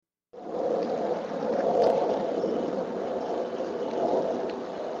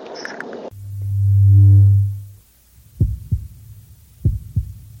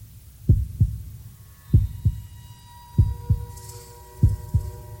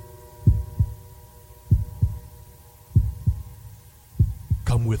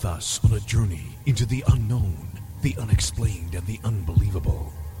Come with us on a journey into the unknown, the unexplained, and the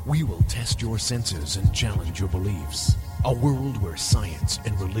unbelievable. We will test your senses and challenge your beliefs. A world where science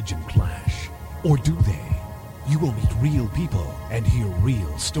and religion clash. Or do they? You will meet real people and hear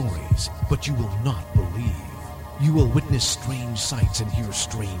real stories, but you will not believe. You will witness strange sights and hear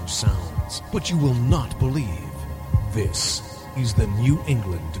strange sounds, but you will not believe. This is the New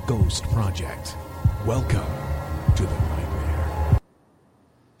England Ghost Project. Welcome to the nightmare.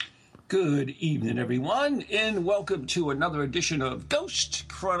 Good evening, everyone, and welcome to another edition of Ghost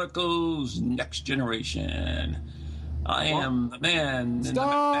Chronicles Next Generation. I am the man.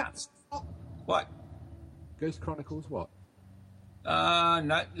 Stop! What? Ghost Chronicles what?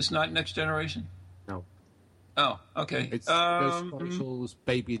 It's not Next Generation? No. Oh, okay. It's Ghost Chronicles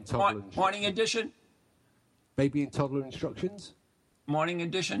Baby and Toddler Morning Edition? Baby and Toddler Instructions? Morning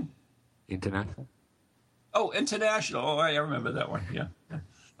Edition? International? Oh, International. Oh, I remember that one, yeah.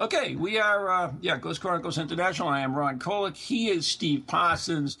 Okay, we are, Ghost Chronicles International. I am Ron Kolick. He is Steve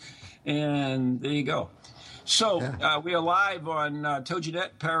Parsons, and there you go. So, we are live on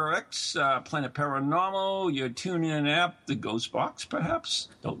TogiNet, ParaX, Planet Paranormal, your TuneIn app, the Ghost Box, perhaps?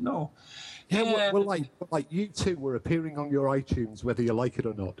 Don't know. Yeah, well, like you two were appearing on your iTunes, whether you like it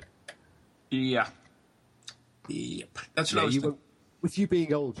or not. Yeah. Yep. That's what I was thinking. With you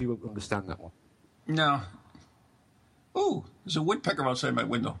being old, you won't understand that one. No. Ooh, there's a woodpecker outside my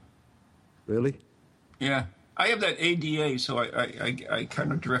window. Really? Yeah. I have that ADA, so I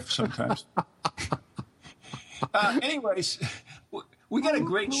kind of drift sometimes. Anyways, we got a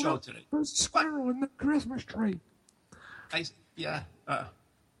great show today. There's a squirrel in the Christmas tree.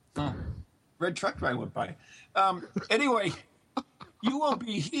 Red truck driver went by. Anyway, you will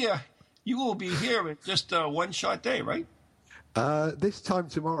be here. You will be here in just a one-shot day, right? This time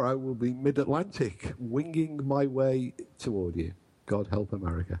tomorrow will be mid-Atlantic, winging my way toward you. God help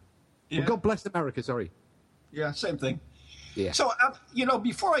America. Yeah. Well, God bless America, sorry. Yeah, same thing. Yeah. So,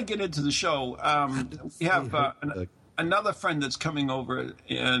 before I get into the show, we have another friend that's coming over,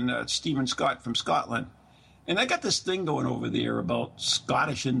 and Stephen Scott from Scotland. And I got this thing going over there about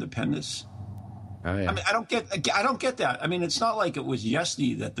Scottish independence. Oh, yeah. I mean, I don't get that. I mean, it's not like it was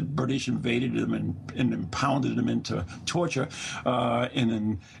yesterday that the British invaded them and impounded them into torture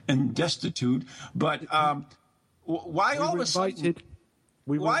and destitute. But why all of a sudden?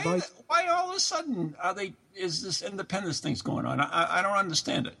 Why all of a sudden is this independence thing's going on? I don't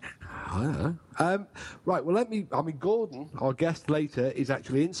understand it. Right, well, Gordon, our guest later, is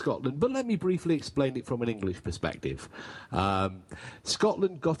actually in Scotland, but let me briefly explain it from an English perspective.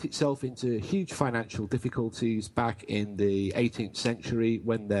 Scotland got itself into huge financial difficulties back in the 18th century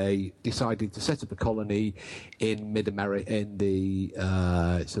when they decided to set up a colony in mid-America, in the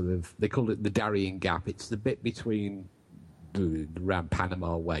they called it the Darien Gap. It's the bit between around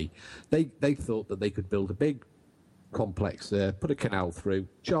Panama Way. They thought that they could build a big complex there, put a canal through,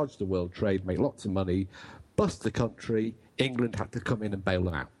 charge the world trade, make lots of money, bust the country. England had to come in and bail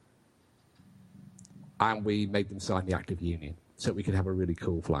them out. And we made them sign the Act of Union so we could have a really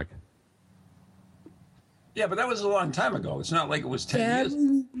cool flag. Yeah, but that was a long time ago. It's not like it was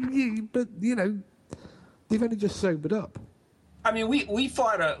 10 years. But, they've only just sobered up. I mean, we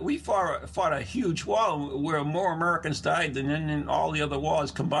fought a huge war where more Americans died than in all the other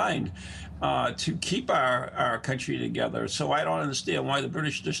wars combined to keep our country together. So I don't understand why the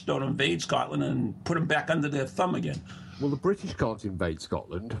British just don't invade Scotland and put them back under their thumb again. Well, the British can't invade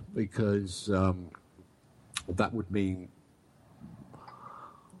Scotland because that would mean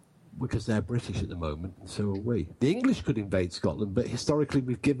because they're British at the moment, and so are we. The English could invade Scotland, but historically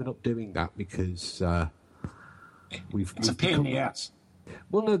we've given up doing that because it's a pain in the ass.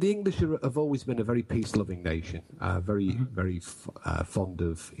 Well, no, the English have always been a very peace-loving nation, very fond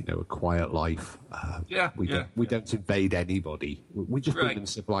of a quiet life. We don't invade anybody. We just bring them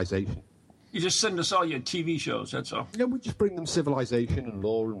civilization. You just send us all your TV shows. That's all. Yeah, we just bring them civilization and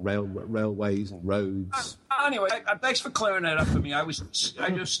law and railways and roads. Anyway, thanks for clearing that up for me. I was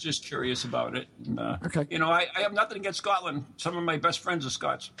just curious about it. And, okay. I have nothing against Scotland. Some of my best friends are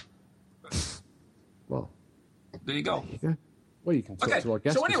Scots. Well. There you go. Well, you can talk to our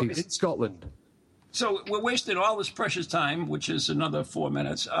guest because he's in Scotland. So we're wasting all this precious time, which is another 4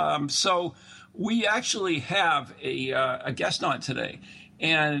 minutes. So we actually have a guest on today.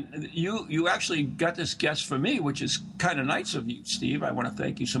 And you actually got this guest for me, which is kind of nice of you, Steve. I want to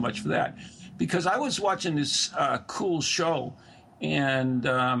thank you so much for that. Because I was watching this cool show, and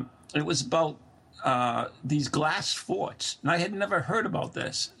it was about these glass forts. And I had never heard about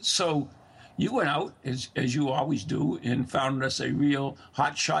this. So you went out, as you always do, and found us a real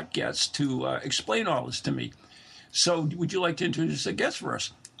hotshot guest to explain all this to me. So would you like to introduce a guest for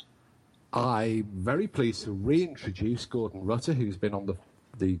us? I'm very pleased to reintroduce Gordon Rutter, who's been on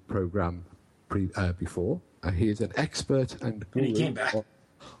the programme before. He is an expert and guru And he came back.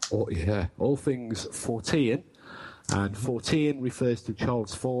 all things Fortean. And Fortean refers to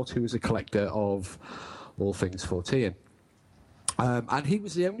Charles Fort, who was a collector of all things Fortean. And he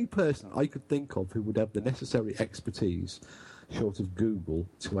was the only person I could think of who would have the necessary expertise, short of Google,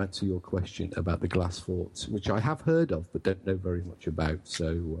 to answer your question about the glass forts, which I have heard of but don't know very much about.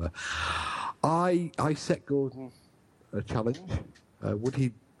 So I set Gordon a challenge. Would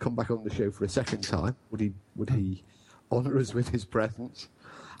he come back on the show for a second time? Would he honour us with his presence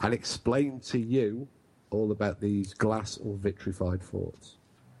and explain to you all about these glass or vitrified forts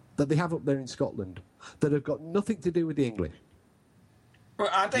that they have up there in Scotland that have got nothing to do with the English? Well,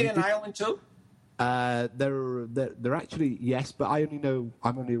 aren't they an island too? They're actually, yes, but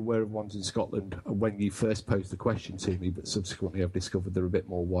I'm only aware of ones in Scotland when you first posed the question to me, but subsequently I've discovered they're a bit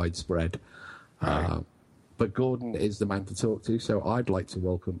more widespread. Right. But Gordon is the man to talk to, so I'd like to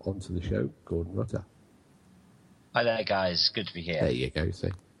welcome onto the show Gordon Rutter. Hi there, guys. Good to be here. There you go,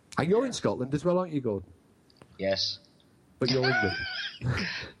 see. And you're in Scotland as well, aren't you, Gordon? Yes. But you're English.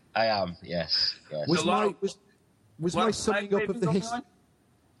 I am, yes. Was my summing up of the history...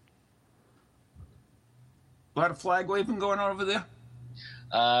 A lot of flag waving going on over there?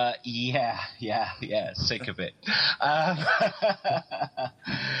 Yeah, sick of it.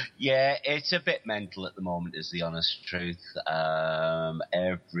 Yeah, it's a bit mental at the moment, is the honest truth.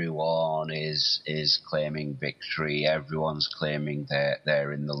 Everyone is claiming victory. Everyone's claiming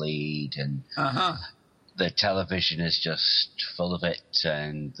they're in the lead, and the television is just full of it.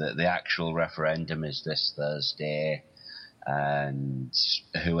 And the actual referendum is this Thursday. And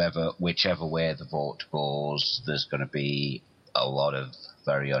whichever way the vote goes, there's going to be a lot of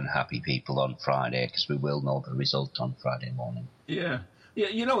very unhappy people on Friday, because we will know the result on Friday morning. Yeah.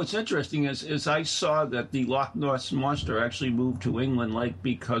 You know, what's interesting is I saw that the Loch Ness Monster actually moved to England, like,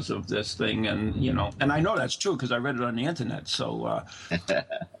 because of this thing, and I know that's true because I read it on the internet. So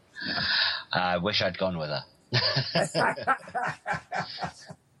I wish I'd gone with her.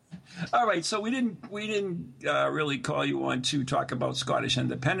 All right, so we didn't really call you on to talk about Scottish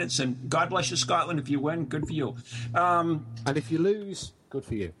independence, and God bless you, Scotland. If you win, good for you. And if you lose, good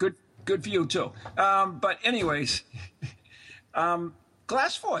for you. Good for you too. But anyways,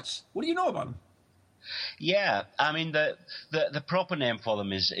 glass forts. What do you know about them? Yeah, I mean the proper name for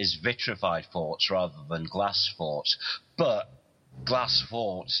them is vitrified forts rather than glass forts, but glass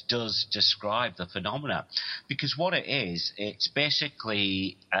forts does describe the phenomena, because what it is, it's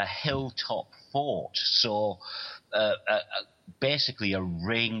basically a hilltop fort. So basically a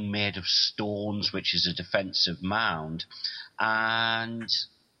ring made of stones, which is a defensive mound, and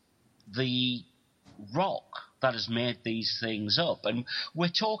the rock that has made these things up. And we're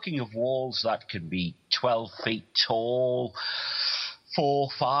talking of walls that can be 12 feet tall, 4,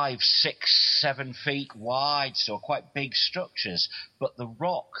 5, 6, 7 feet wide, so quite big structures. But the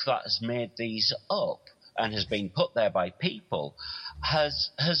rock that has made these up and has been put there by people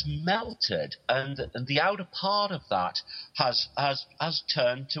has melted, and the outer part of that has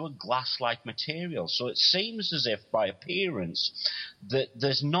turned to a glass-like material. So it seems as if, by appearance, that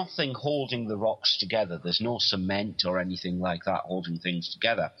there's nothing holding the rocks together. There's no cement or anything like that holding things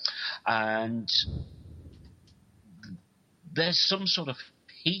together, and there's some sort of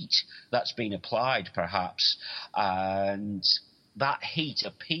heat that's been applied, perhaps, and that heat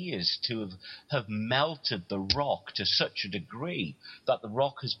appears to have melted the rock to such a degree that the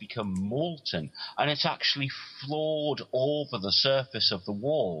rock has become molten, and it's actually flowed over the surface of the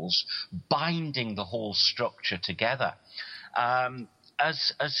walls, binding the whole structure together.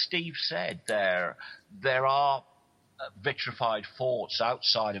 As Steve said, there are vitrified forts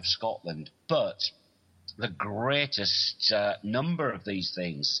outside of Scotland, but the greatest number of these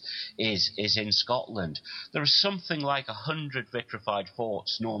things is in Scotland. There are something like 100 vitrified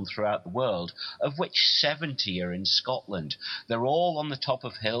forts known throughout the world, of which 70 are in Scotland. They're all on the top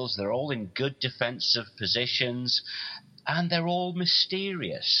of hills, they're all in good defensive positions, and they're all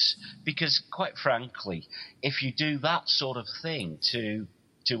mysterious, because, quite frankly, if you do that sort of thing to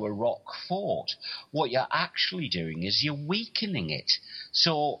a rock fort, what you're actually doing is you're weakening it.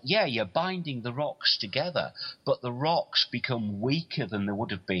 So, yeah, you're binding the rocks together, but the rocks become weaker than they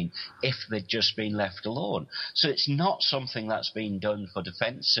would have been if they'd just been left alone. So it's not something that's been done for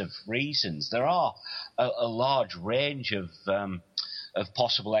defensive reasons. There are a large range of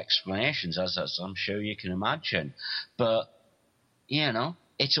possible explanations, as I'm sure you can imagine. But,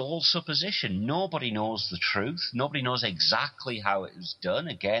 it's all supposition. Nobody knows the truth. Nobody knows exactly how it was done.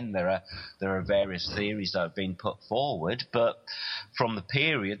 Again, there are various theories that have been put forward, but from the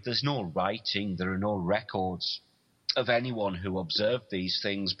period, there's no writing, there are no records of anyone who observed these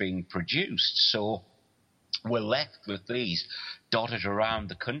things being produced. So we're left with these dotted around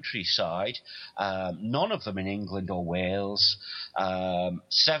the countryside, none of them in England or Wales,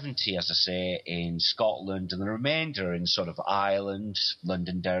 70, as I say, in Scotland, and the remainder in sort of Ireland,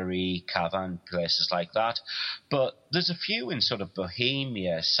 Londonderry, Cavan, places like that. But there's a few in sort of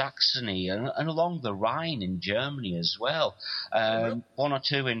Bohemia, Saxony, and along the Rhine in Germany as well, one or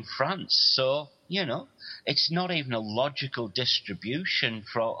two in France. So, you know, it's not even a logical distribution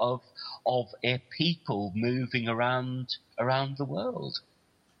of a people moving around the world.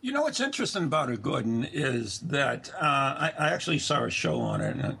 You know what's interesting about it, Gordon, is that I actually saw a show on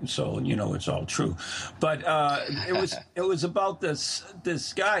it, and so you know it's all true. But it was about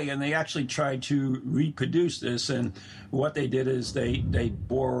this guy, and they actually tried to reproduce this. And what they did is they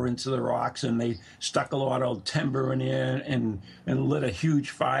bore into the rocks, and they stuck a lot of timber in it, and lit a huge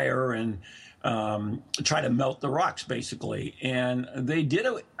fire, and try to melt the rocks, basically. And they did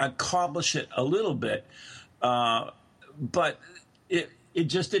accomplish it a little bit, but it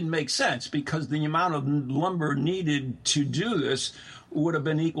just didn't make sense, because the amount of lumber needed to do this would have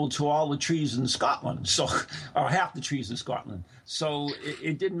been equal to all the trees in Scotland, so, or half the trees in Scotland. So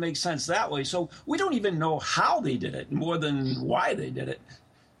it didn't make sense that way. So we don't even know how they did it, more than why they did it.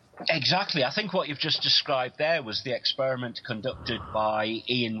 Exactly. I think what you've just described there was the experiment conducted by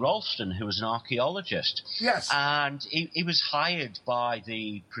Ian Ralston, who was an archaeologist. Yes. And he was hired by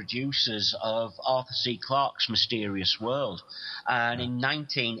the producers of Arthur C. Clarke's Mysterious World. And in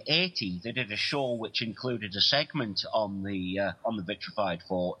 1980, they did a show which included a segment on the vitrified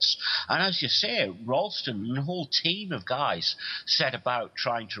forts. And as you say, Ralston and a whole team of guys set about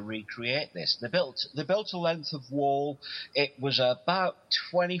trying to recreate this. They built a length of wall. It was about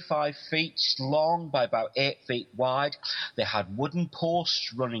 25 feet long by about 8 feet wide. They had wooden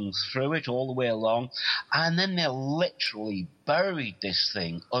posts running through it all the way along, and then they literally buried this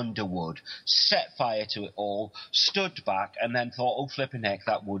thing under wood, set fire to it all, stood back, and then thought, oh, flipping heck,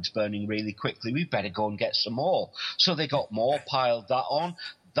 that wood's burning really quickly, we better go and get some more. So they got more, piled that on.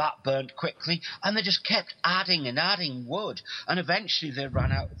 That burnt quickly, and they just kept adding and adding wood, and eventually they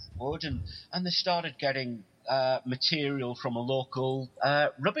ran out of wood, and they started getting material from a local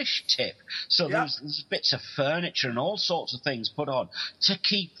rubbish tip. So there's bits of furniture and all sorts of things put on to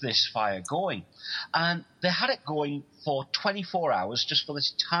keep this fire going. And they had it going for 24 hours just for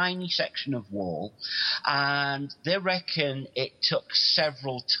this tiny section of wall, and they reckon it took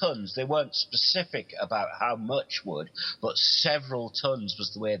several tons. They weren't specific about how much wood, but several tons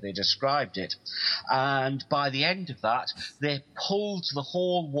was the way they described it. And by the end of that, they pulled the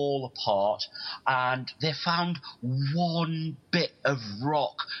whole wall apart, and they found one bit of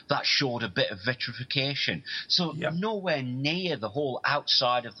rock that showed a bit of vitrification. So nowhere near the whole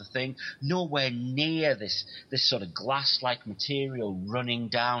outside of the thing, nowhere near this sort of glass-like material running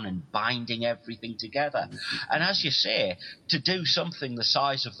down and binding everything together. And as you say, to do something the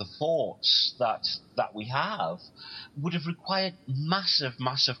size of the forts that we have would have required massive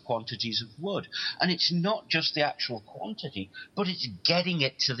quantities of wood. And it's not just the actual quantity, but it's getting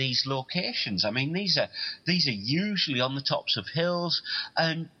it to these locations. I mean, these are usually on the tops of hills,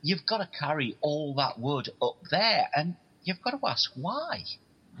 and you've got to carry all that wood up there, and you've got to ask why.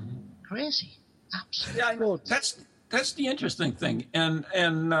 Crazy. Absolutely. Yeah, I know. That's the interesting thing.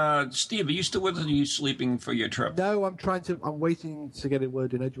 And Steve, are you still with us, or are you sleeping for your trip? No, I'm waiting to get a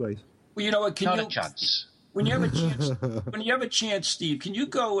word in edgeways. Well, you know what? Not a chance. When you have a chance, Steve, can you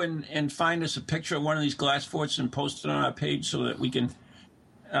go and find us a picture of one of these glass forts and post it on our page so that we can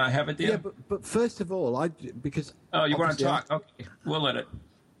have it there? Yeah, but first of all, because oh, you want to talk? Okay, we'll let it.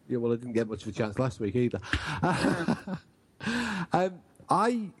 Yeah, well, I didn't get much of a chance last week either. I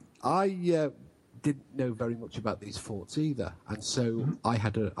didn't know very much about these forts either, and so I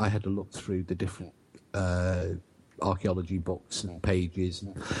had a look through the different archaeology books and pages,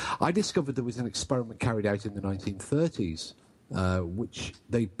 and I discovered there was an experiment carried out in the 1930s, which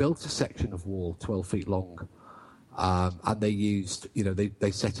they built a section of wall 12 feet long, and they used,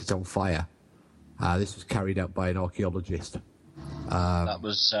 they set it on fire. This was carried out by an archaeologist. That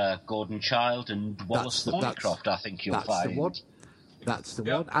was Gordon Child and Wallace Thornycroft, I think you'll find. That's the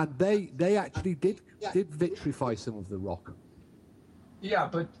one. And they actually did vitrify some of the rock. Yeah,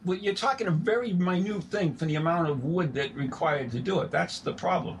 but you're talking a very minute thing for the amount of wood that required to do it. That's the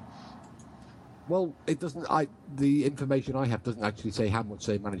problem. Well, it doesn't. The information I have doesn't actually say how much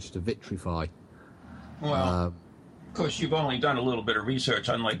they managed to vitrify. Well, Of course, you've only done a little bit of research,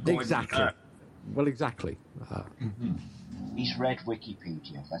 unlike Gordon. Exactly. Well, exactly. He's read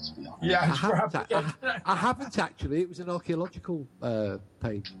Wikipedia, let's be honest. Yeah, I haven't actually. It was an archaeological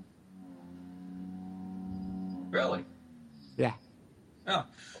page. Really? Yeah. Yeah.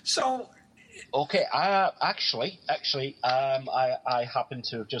 So. Okay, actually, I happen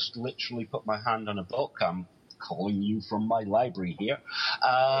to have just literally put my hand on a book. I'm calling you from my library here.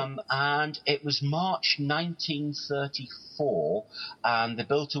 And it was March 1934, and they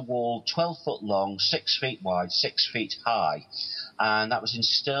built a wall 12 foot long, 6 feet wide, 6 feet high, and that was in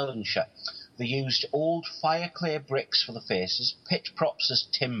Stirlingshire. They used old fire-clay bricks for the faces, pitch props as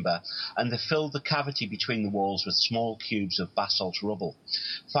timber, and they filled the cavity between the walls with small cubes of basalt rubble.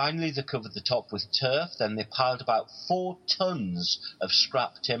 Finally, they covered the top with turf, then they piled about 4 tons of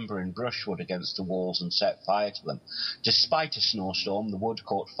scrap timber and brushwood against the walls and set fire to them. Despite a snowstorm, the wood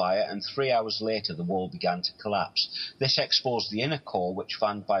caught fire, and 3 hours later the wall began to collapse. This exposed the inner core, which,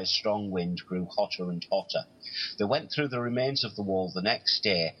 fanned by a strong wind, grew hotter and hotter. They went through the remains of the wall the next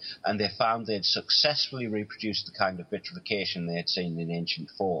day, and they found they had successfully reproduced the kind of vitrification they had seen in ancient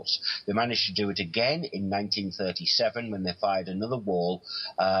forts. They managed to do it again in 1937 when they fired another wall,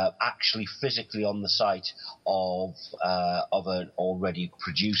 actually physically on the site of an already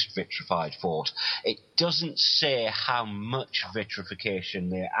produced vitrified fort. It doesn't say how much vitrification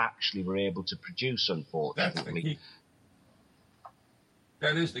they actually were able to produce, unfortunately. That's the key.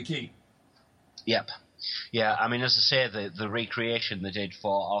 That is the key. Yep. Yeah, I mean, as I say, the recreation they did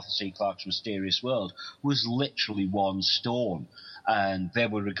for Arthur C. Clarke's Mysterious World was literally 1 stone, and they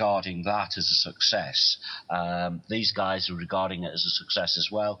were regarding that as a success. These guys are regarding it as a success as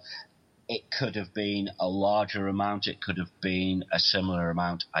well. It could have been a larger amount, it could have been a similar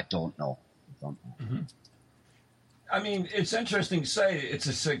amount, I don't know. Mm-hmm. I mean, it's interesting to say it's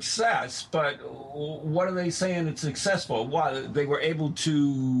a success, but what are they saying it's successful? Why they were able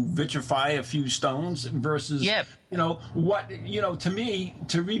to vitrify a few stones versus, to me,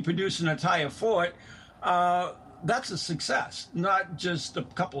 to reproduce an entire fort, that's a success, not just a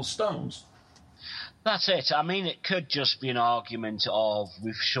couple success. That's it. I mean, it could just be an argument of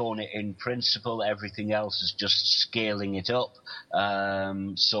we've shown it in principle, everything else is just scaling it up.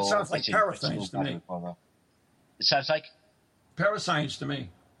 Sounds like parascience to me. It sounds like parascience to me.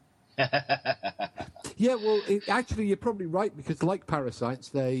 Yeah, well, actually, you're probably right, because like parascience,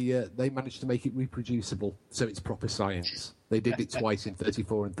 they managed to make it reproducible, so it's proper science. They did it twice in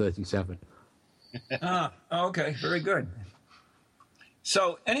 34 and 37. Okay, very good.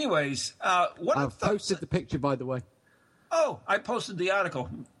 So, anyways, what I've posted the picture, by the way. Oh, I posted the article.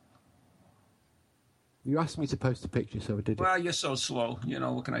 You asked me to post a picture, so I did it. Well, you're so slow.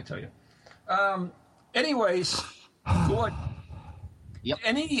 What can I tell you? Anyways, Gord, yep.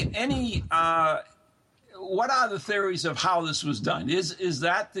 What are the theories of how this was done? Is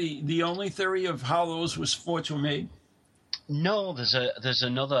that the only theory of how those forts were made? No, there's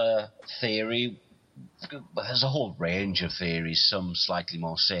another theory. There's a whole range of theories, some slightly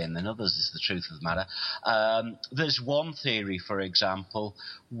more sane than others, is the truth of the matter. There's one theory, for example,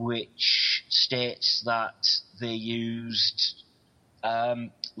 which states that they used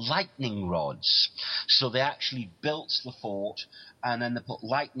lightning rods. So they actually built the fort, and then they put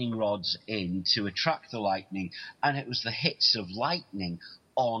lightning rods in to attract the lightning, and it was the hits of lightning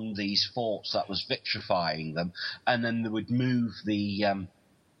on these forts that was vitrifying them, and then they would move the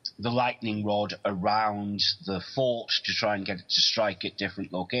lightning rod around the fort to try and get it to strike at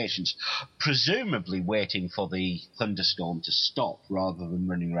different locations, presumably waiting for the thunderstorm to stop rather than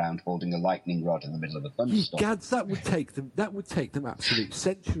running around holding a lightning rod in the middle of a thunderstorm. Gads, that would take them absolute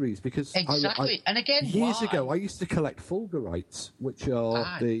centuries, because exactly. And again, years ago I used to collect fulgurites, which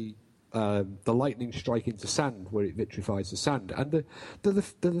are the lightning strike into sand where it vitrifies the sand, and they're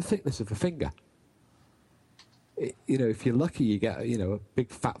the thickness of a finger. If you're lucky, you get a big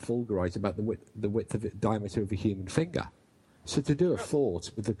fat fulgurite about the width of diameter of a human finger. So to do a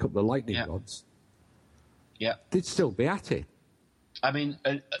fort with a couple of lightning rods, they'd still be at it. I mean,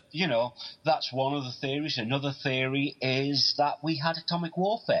 that's one of the theories. Another theory is that we had atomic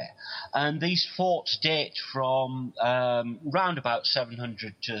warfare, and these forts date from round about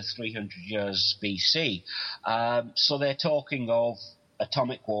 700 to 300 years BC. So they're talking of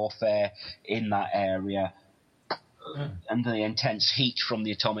atomic warfare in that area, and the intense heat from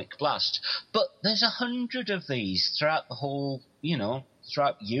the atomic blast. But there's 100 of these throughout the whole,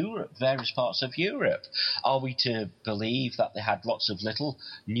 throughout Europe, various parts of Europe. Are we to believe that they had lots of little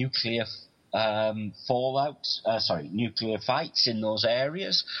nuclear nuclear fights in those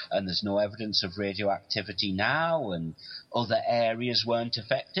areas, and there's no evidence of radioactivity now, and other areas weren't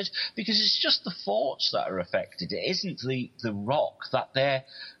affected, because it's just the forts that are affected. It isn't the rock that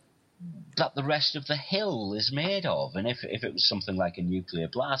the rest of the hill is made of. And if it was something like a nuclear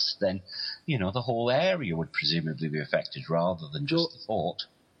blast, then, the whole area would presumably be affected rather than just the fort.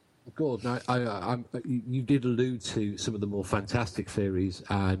 Gordon, you did allude to some of the more fantastic theories,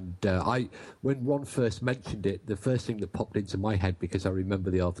 and when Ron first mentioned it, the first thing that popped into my head, because I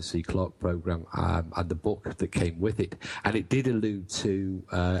remember the Arthur C. Clarke program and the book that came with it, and it did allude to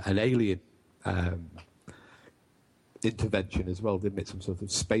an alien intervention as well, didn't it? Some sort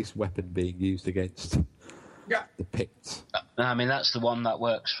of space weapon being used against the Picts. I mean, that's the one that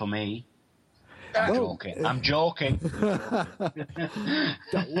works for me. I'm joking.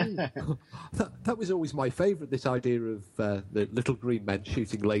 That was always my favourite, this idea of the little green men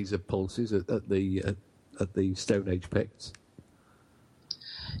shooting laser pulses at the Stone Age Picts.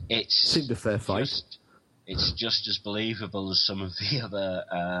 It seemed a fair fight. It's just as believable as some of the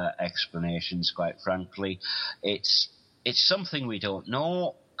other explanations, quite frankly. It's something we don't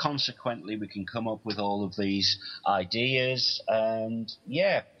know. Consequently, we can come up with all of these ideas, and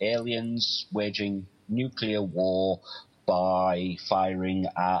aliens waging nuclear war by firing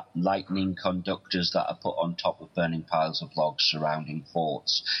at lightning conductors that are put on top of burning piles of logs surrounding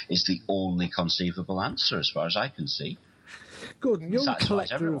forts is the only conceivable answer, as far as I can see. Gordon, you're a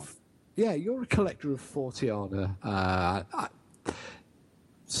collector of Forteana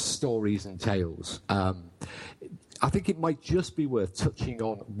stories and tales. I think it might just be worth touching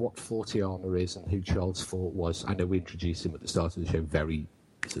on what Forteana is and who Charles Fort was. I know we introduced him at the start of the show very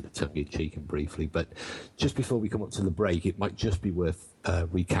sort of tongue-in-cheek and briefly, but just before we come up to the break, it might just be worth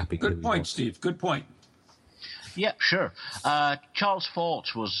recapping. Good point, Steve. Good point. Yeah, sure. Charles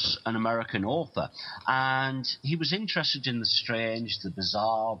Fort was an American author, and he was interested in the strange, the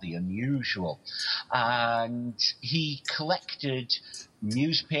bizarre, the unusual. And he collected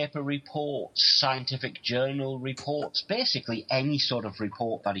newspaper reports, scientific journal reports, basically any sort of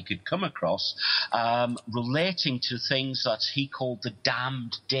report that he could come across relating to things that he called the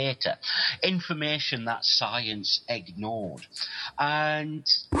damned data, information that science ignored. And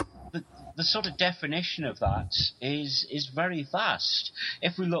the sort of definition of that is very vast.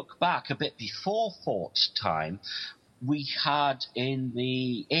 If we look back a bit before Fort's time, we had, in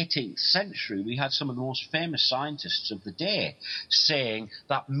the 18th century, we had some of the most famous scientists of the day saying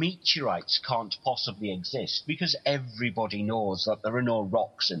that meteorites can't possibly exist because everybody knows that there are no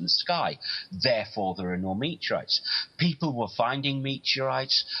rocks in the sky. Therefore, there are no meteorites. People were finding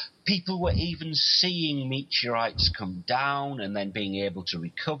meteorites. People were even seeing meteorites come down and then being able to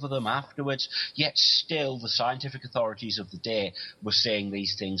recover them afterwards, yet still the scientific authorities of the day were saying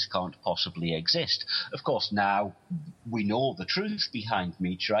these things can't possibly exist. Of course, now we know the truth behind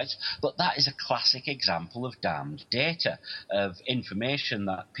meteorites, but that is a classic example of damned data, of information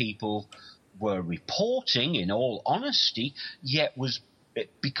that people were reporting in all honesty, yet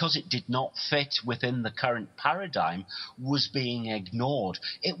because it did not fit within the current paradigm, was being ignored.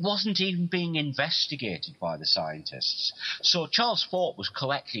 It wasn't even being investigated by the scientists. So Charles Fort was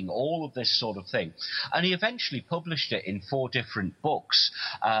collecting all of this sort of thing, and he eventually published it in 4 different books: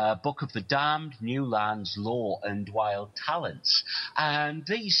 Book of the Damned, New Lands, Law, and Wild Talents. And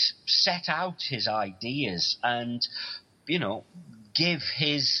these set out his ideas and, give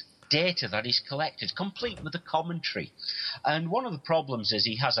his data that he's collected, complete with a commentary. And one of the problems is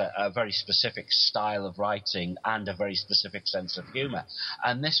he has a very specific style of writing and a very specific sense of humour.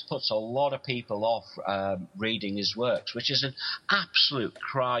 And this puts a lot of people off reading his works, which is an absolute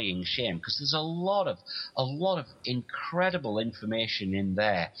crying shame, because there's a lot of incredible information in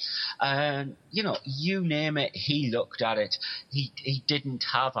there. And, you name it, he looked at it. He didn't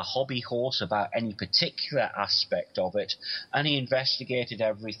have a hobby horse about any particular aspect of it, and he investigated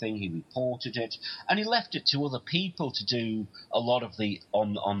everything. He reported it, and he left it to other people to do a lot of the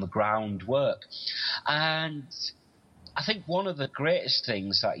on the ground work. And I think one of the greatest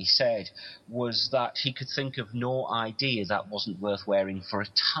things that he said was that he could think of no idea that wasn't worth wearing for a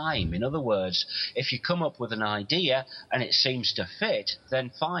time. In other words, if you come up with an idea and it seems to fit,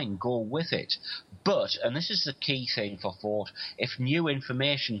 then fine, go with it. But, and this is the key thing for Fort, if new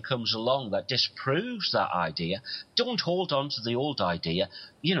information comes along that disproves that idea, don't hold on to the old idea.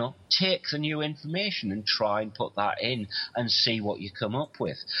 Take the new information and try and put that in and see what you come up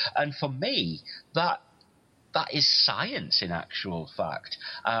with. And for me, that is science in actual fact.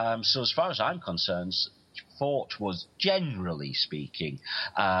 So as far as I'm concerned, Fort was, generally speaking,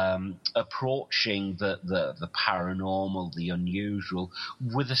 approaching the paranormal, the unusual,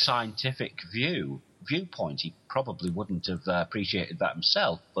 with a scientific viewpoint. He probably wouldn't have appreciated that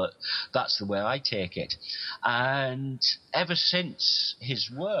himself, but that's the way I take it. And ever since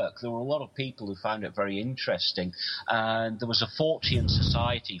his work, there were a lot of people who found it very interesting, and there was a Fortean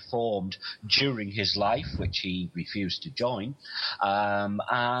Society formed during his life, which he refused to join,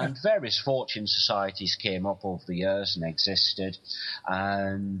 and various Fortean Societies came up over the years and existed,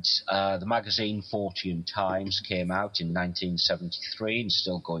 and the magazine Fortean Times came out in 1973 and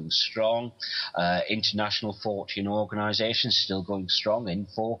still going strong. International Fortean Organisation still going strong.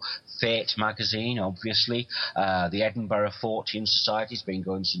 Info, Fate magazine, obviously. The Edinburgh Fortean Society has been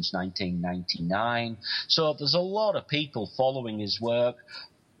going since 1999. So there's a lot of people following his work,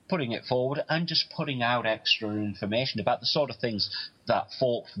 putting it forward, and just putting out extra information about the sort of things that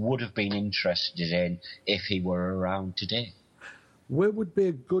folk would have been interested in if he were around today. Where would be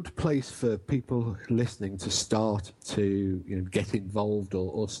a good place for people listening to start to get involved?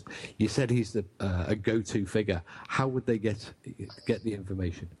 Or you said he's a go-to figure. How would they get the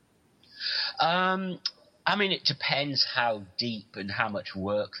information? I mean, it depends how deep and how much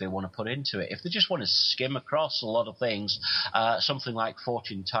work they want to put into it. If they just want to skim across a lot of things, something like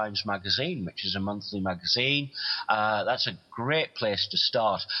Fortean Times magazine, which is a monthly magazine, that's a great place to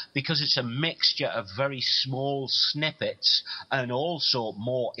start, because it's a mixture of very small snippets and also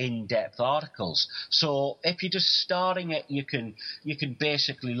more in-depth articles. So if you're just starting it, you can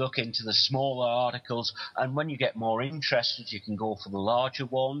basically look into the smaller articles, and when you get more interested, you can go for the larger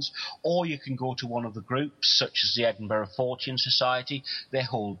ones, or you can go to one of the groups, such as the Edinburgh Fortean Society. They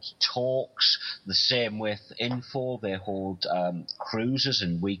hold talks. The same with Info. They hold cruises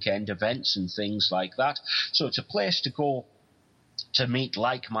and weekend events and things like that. So it's a place to go to meet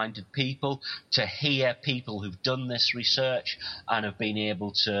like-minded people, to hear people who've done this research and have been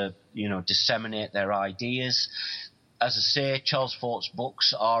able to, disseminate their ideas. As I say, Charles Fort's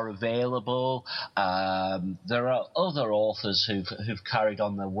books are available. There are other authors who've carried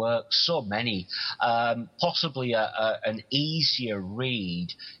on their work, so many. Possibly an easier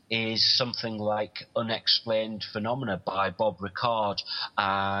read is something like Unexplained Phenomena by Bob Ricard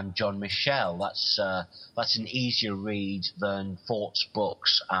and John Michel. That's an easier read than Fort's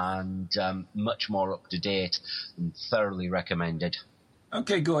books, and much more up to date and thoroughly recommended.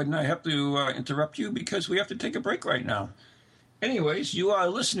 Okay, Gordon, I have to interrupt you because we have to take a break right now. Anyways, you are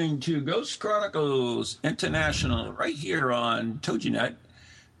listening to Ghost Chronicles International right here on TogiNet,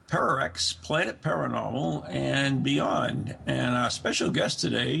 Pararex, Planet Paranormal, and beyond. And our special guest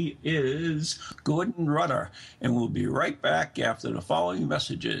today is Gordon Rutter, and we'll be right back after the following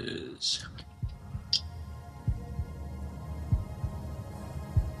messages.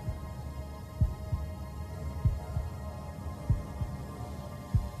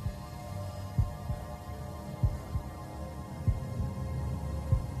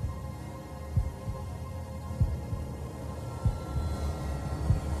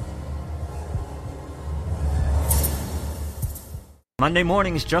 Monday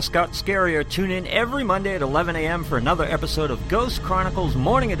mornings just got scarier. Tune in every Monday at 11 a.m. for another episode of Ghost Chronicles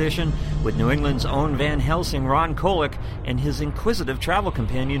Morning Edition with New England's own Van Helsing, Ron Kolick, and his inquisitive travel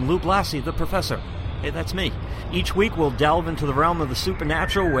companion, Lou Blassie, the Professor. Hey, that's me. Each week we'll delve into the realm of the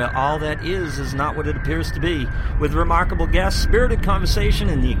supernatural, where all that is not what it appears to be. With remarkable guests, spirited conversation,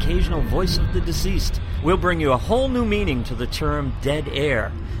 and the occasional voice of the deceased, we'll bring you a whole new meaning to the term dead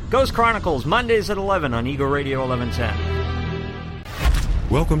air. Ghost Chronicles, Mondays at 11 on Eagle Radio 1110.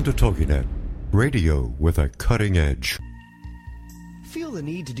 Welcome to TogiNet, radio with a cutting edge. Feel the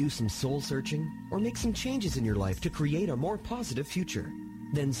need to do some soul searching or make some changes in your life to create a more positive future?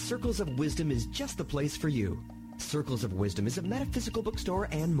 Then Circles of Wisdom is just the place for you. Circles of Wisdom is a metaphysical bookstore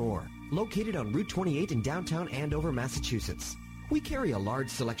and more, located on Route 28 in downtown Andover, Massachusetts. We carry a large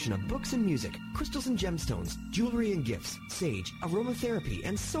selection of books and music, crystals and gemstones, jewelry and gifts, sage, aromatherapy,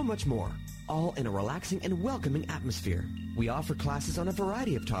 and so much more, all in a relaxing and welcoming atmosphere. We offer classes on a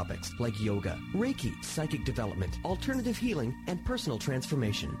variety of topics like yoga, Reiki, psychic development, alternative healing, and personal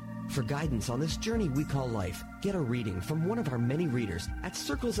transformation. For guidance on this journey we call life, get a reading from one of our many readers at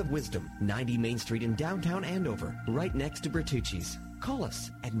Circles of Wisdom, 90 Main Street in downtown Andover, right next to Bertucci's. Call us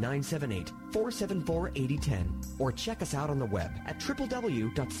at 978-474-8010 or check us out on the web at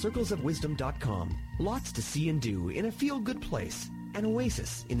www.circlesofwisdom.com. Lots to see and do in a feel-good place, an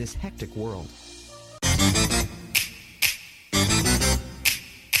oasis in this hectic world.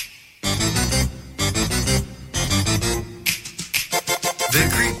 They're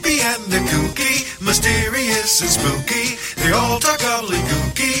creepy and they're kooky, mysterious and spooky. They all talk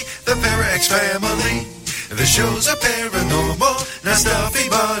gobbledygooky, the Parax family. The shows are paranormal, not stuffy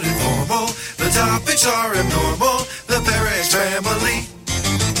but informal. The topics are abnormal. The Parax family.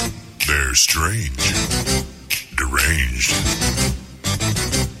 They're strange, deranged,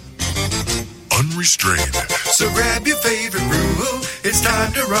 unrestrained. So grab your favorite brew. It's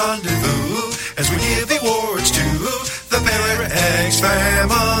time to rendezvous as we give awards to the Parax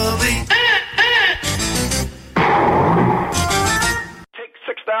family. Take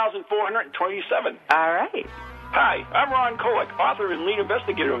 6,427. All right. Hi, I'm Ron Kolek, author and lead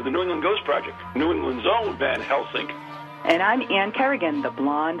investigator of the New England Ghost Project, New England's own Van Helsing. And I'm Ann Kerrigan, the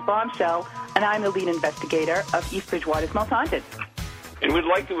blonde bombshell, and I'm the lead investigator of East Bridgewater's Most Haunted. And we'd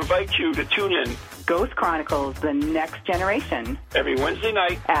like to invite you to tune in Ghost Chronicles, The Next Generation, every Wednesday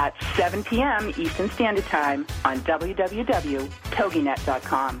night at 7 p.m. Eastern Standard Time on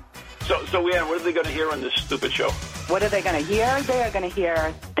www.toginet.com. So Ann, what are they going to hear on this stupid show? What are they going to hear? They are going to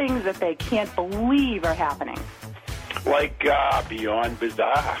hear things that they can't believe are happening. Like Beyond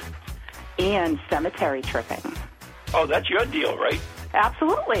Bizarre. And cemetery tripping. Oh, that's your deal, right?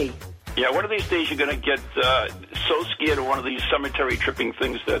 Absolutely. Yeah, one of these days you're going to get so scared of one of these cemetery tripping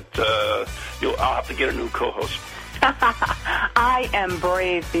things that I'll have to get a new co-host. I am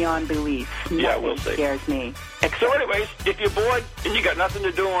brave beyond belief. Yeah, we'll see. Scares me. So anyways, if you're bored and you got nothing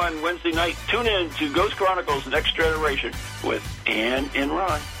to do on Wednesday night, tune in to Ghost Chronicles The Next Generation with Ann and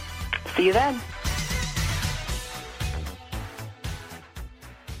Ron. See you then.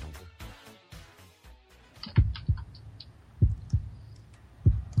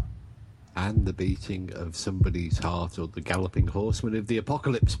 And the beating of somebody's heart, or the galloping horseman of the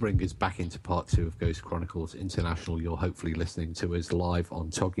apocalypse, bring us back into part 2 of Ghost Chronicles International. You're hopefully listening to us live on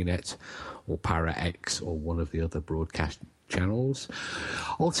TogiNet or ParaX or one of the other broadcast channels.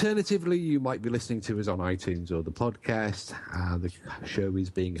 Alternatively, you might be listening to us on iTunes or the podcast. The show is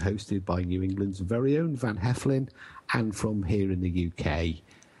being hosted by New England's very own Van Heflin, and from here in the UK,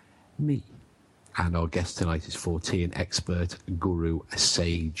 me. And our guest tonight is Fortean expert, guru,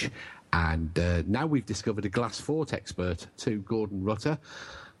 sage, and now we've discovered a glass fort expert too, Gordon Rutter,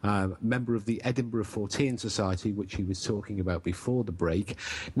 member of the Edinburgh Fortean Society, which he was talking about before the break.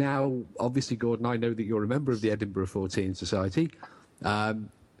 Now, obviously, Gordon, I know that you're a member of the Edinburgh Fortean Society,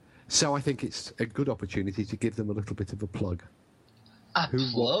 so I think it's a good opportunity to give them a little bit of a plug. Who,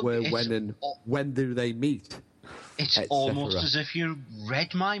 what, where, when, and when do they meet? It's almost as if you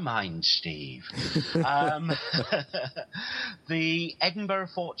read my mind, Steve. The Edinburgh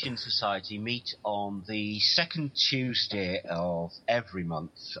Fortean Society meet on the second Tuesday of every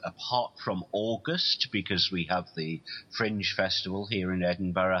month, apart from August, because we have the Fringe Festival here in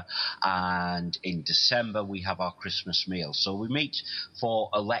Edinburgh, and in December we have our Christmas meal. So we meet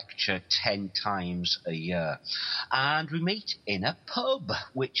for a lecture 10 times a year. And we meet in a pub,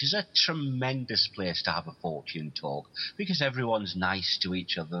 which is a tremendous place to have a fortune talk, because everyone's nice to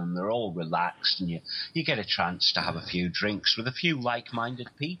each other and they're all relaxed, and you get a chance to have a few drinks with a few like-minded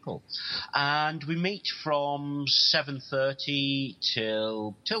people. And we meet from 7:30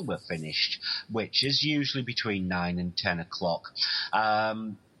 till we're finished, which is usually between 9 and 10 o'clock.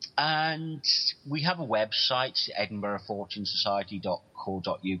 And we have a website,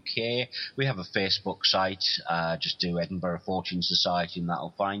 edinburghfortunesociety.co.uk. We have a Facebook site, just do Edinburgh Fortean Society and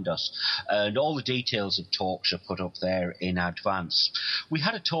that'll find us. And all the details of talks are put up there in advance. We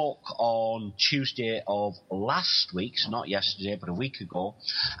had a talk on Tuesday of last week, so not yesterday, but a week ago,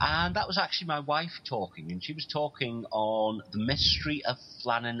 and that was actually my wife talking, and she was talking on the mystery of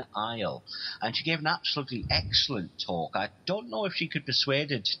Flannan Isle, and she gave an absolutely excellent talk. I don't know if she could be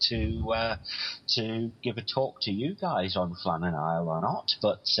persuaded to give a talk to you guys on Flannan Isle or not,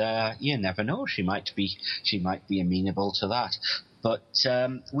 but you never know. She might be amenable to that. But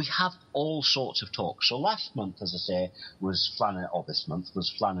we have all sorts of talks. So last month, as I say, was Flannan, or this month was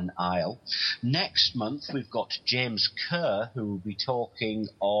Flannan Isle. Next month, we've got James Kerr, who will be talking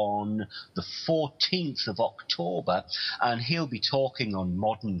on the 14th of October, and he'll be talking on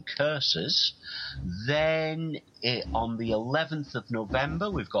modern curses. Then on the 11th of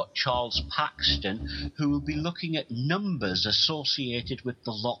November, we've got Charles Paxton, who will be looking at numbers associated with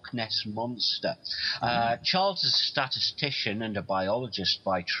the Loch Ness Monster. Charles is a statistician and a biologist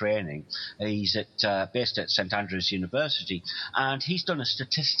by training. He's based at St Andrews University, and he's done a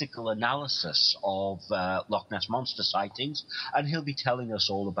statistical analysis of Loch Ness Monster sightings, and he'll be telling us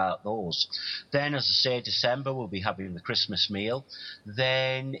all about those. Then, as I say, December, we'll be having the Christmas meal.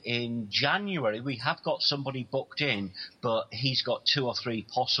 Then in January, we have got somebody booked in, but he's got 2 or 3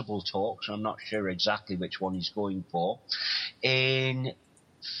 possible talks. I'm not sure exactly which one he's going for. In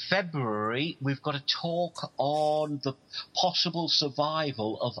February, we've got a talk on the possible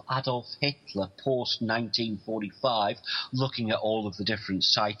survival of Adolf Hitler post-1945, looking at all of the different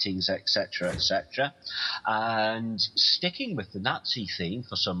sightings, etc., etc. And sticking with the Nazi theme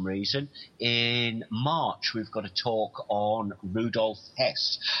for some reason, in March, we've got a talk on Rudolf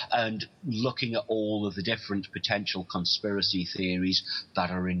Hess and looking at all of the different potential conspiracy theories that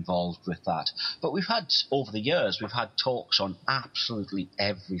are involved with that. But we've had, over the years, we've had talks on absolutely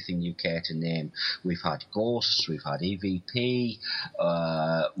everything you care to name. We've had ghosts, we've had EVP,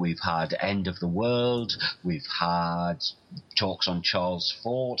 we've had End of the World, we've had talks on Charles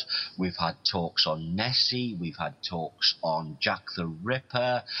Fort, we've had talks on Nessie, we've had talks on Jack the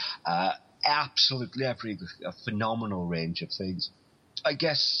Ripper, absolutely a phenomenal range of things. I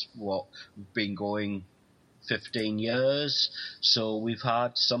guess we've been going 15 years, so we've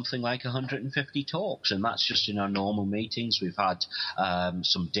had something like 150 talks, and that's just in our normal meetings. We've had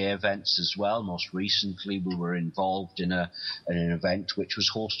some day events as well. Most recently, we were involved in an event which was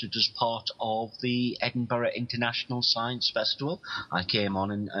hosted as part of the Edinburgh International Science Festival. I came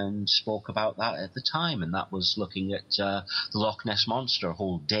on and spoke about that at the time, and that was looking at the Loch Ness Monster, a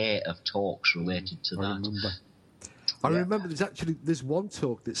whole day of talks related to that. I remember there's one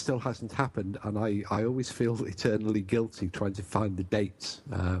talk that still hasn't happened, and I always feel eternally guilty trying to find the dates.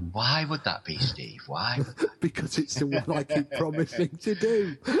 Why would that be, Steve? Why? Because it's the one I keep promising to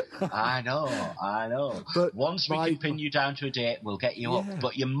do. I know. But once we can pin you down to a date, we'll get you up.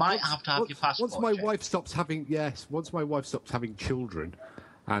 But you might have to have your passport. Once my wife stops having children,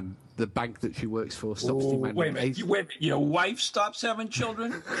 and the bank that she works for stops demanding... Wait a minute, your wife stops having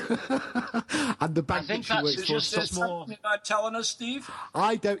children? And the bank that she works for stops... You're not telling us, Steve?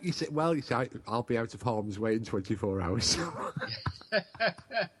 I don't... You see, I'll be out of harm's way in 24 hours.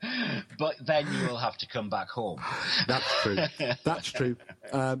 But then you will have to come back home. That's true.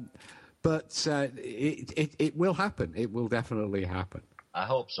 But it will happen. It will definitely happen. I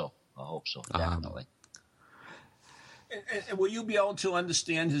hope so, definitely. And will you be able to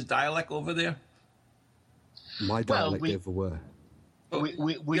understand his dialect over there? My dialect over where?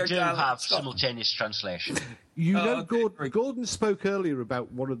 We do have simultaneous translation. Gordon spoke earlier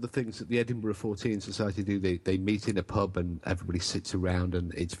about one of the things that the Edinburgh Fortean Society do. They meet in a pub and everybody sits around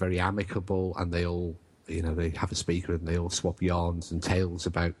and it's very amicable, and they all, they have a speaker and they all swap yarns and tales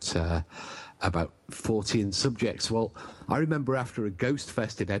about Fortean subjects. Well, I remember after a Ghost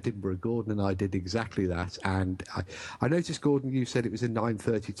Fest in Edinburgh, Gordon and I did exactly that, and I noticed, Gordon, you said it was a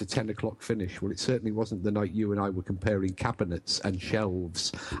 9:30 to 10 o'clock finish. Well, it certainly wasn't the night you and I were comparing cabinets and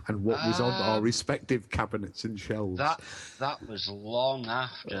shelves and what was on our respective cabinets and shelves. That was long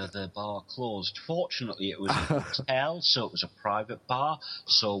after the bar closed. Fortunately, it was a hotel, so it was a private bar,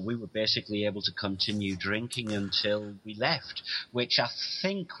 so we were basically able to continue drinking until we left, which I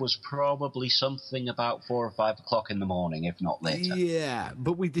think was probably something about 4 or 5 o'clock in the morning, if not later. Yeah,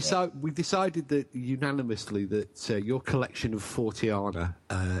 but we decided that unanimously that your collection of Forteana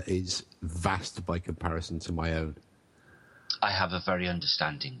is vast by comparison to my own. I have a very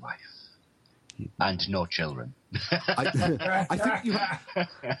understanding wife. And no children. I think you...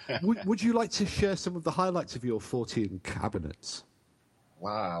 Would you like to share some of the highlights of your Fortean cabinets?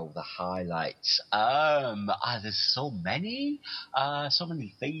 Wow, the highlights. There's so many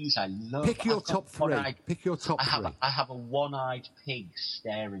things I love. Pick your top three. I have a one-eyed pig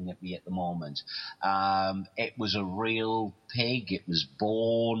staring at me at the moment. It was a real pig. It was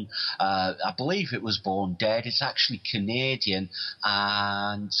born, I believe it was born dead. It's actually Canadian,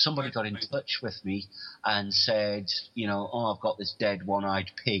 and somebody got in touch with me and said, I've got this dead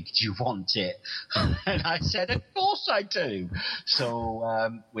one-eyed pig. Do you want it? And I said, of course I do. So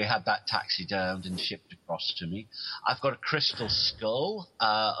we had that taxidermed and shipped across to me. I've got a crystal skull.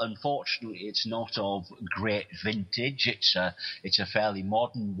 Unfortunately, it's not of great vintage. It's a fairly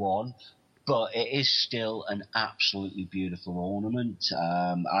modern one, but it is still an absolutely beautiful ornament.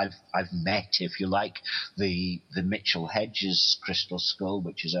 I've met, if you like, the Mitchell Hedges crystal skull,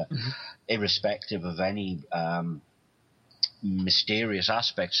 which is irrespective of any mysterious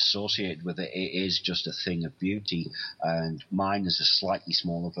aspects associated with it, it is just a thing of beauty, and mine is a slightly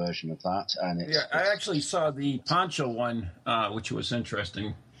smaller version of that. And I actually saw the poncho one, which was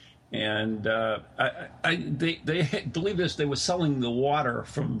interesting. And they believe this, they were selling the water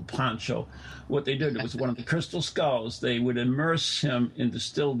from Poncho. What they did, it was one of the crystal skulls. They would immerse him in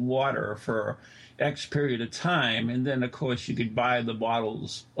distilled water for X period of time, and then, of course, you could buy the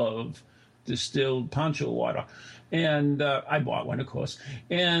bottles of distilled Poncho water. And I bought one, of course.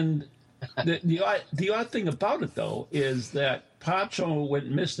 And the odd thing about it, though, is that Poncho went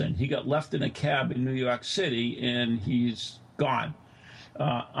missing. He got left in a cab in New York City, and he's gone.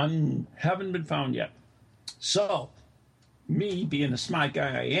 haven't been found yet. So, me being the smart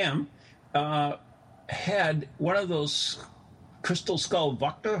guy I am, had one of those Crystal Skull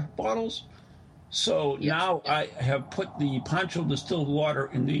Vodka bottles. So now I have put the Pancho distilled water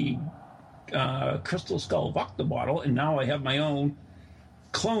in the Crystal Skull Vodka bottle, and now I have my own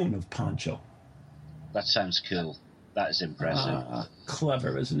clone of Pancho. That sounds cool. That is impressive.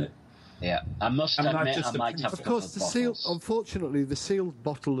 Clever, isn't it? Yeah, I must admit, I might have. Of course, unfortunately, the sealed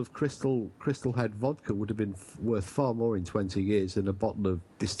bottle of Crystal Head vodka would have been worth far more in 20 years than a bottle of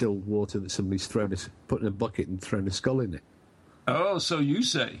distilled water that somebody's put in a bucket and thrown a skull in it. Oh, so you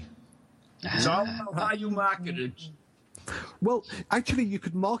say? It's all about how you market it. Well, actually, you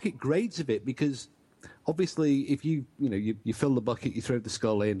could market grades of it because obviously, if you fill the bucket, you throw the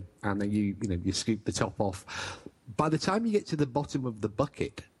skull in, and then you scoop the top off. By the time you get to the bottom of the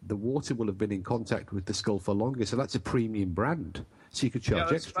bucket, the water will have been in contact with the skull for longer, so that's a premium brand. So you could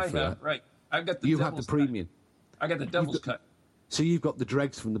charge extra for that. Right, I've got the. You have the premium. I got the devil's cut. So you've got the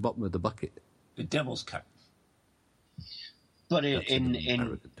dregs from the bottom of the bucket. The devil's cut. But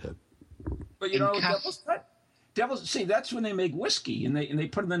But devil's cut. See, that's when they make whiskey and they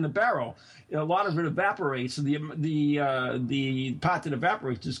put it in the barrel. A lot of it evaporates. And the part that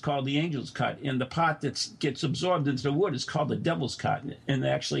evaporates is called the angel's cut, and the part that gets absorbed into the wood is called the devil's cut. And they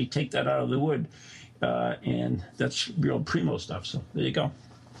actually take that out of the wood, and that's real primo stuff. So there you go.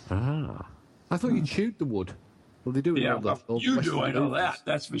 Ah, I thought you chewed the wood. Well, they do. Yeah, you do. I know that.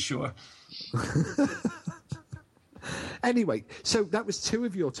 That's for sure. Anyway, so that was 2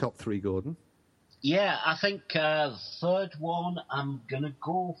 of your top 3, Gordon. Yeah, I think the third one I'm going to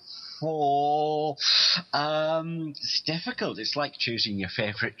go for... it's difficult. It's like choosing your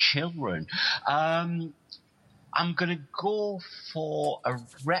favourite children. I'm going to go for a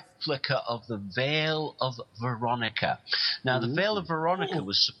replica of the Veil of Veronica. Now, the Veil of Veronica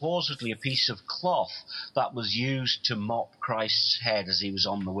was supposedly a piece of cloth that was used to mop Christ's head as he was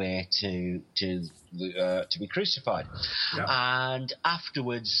on the way to be crucified. Yeah. And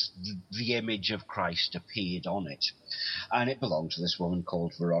afterwards, the image of Christ appeared on it. And it belonged to this woman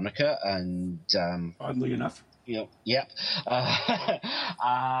called Veronica. And oddly enough. Yep.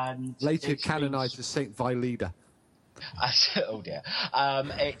 And later canonized as Saint Vileda. Oh dear.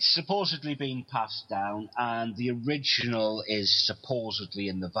 It's supposedly been passed down, and the original is supposedly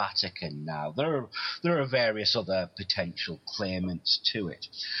in the Vatican now. There are various other potential claimants to it.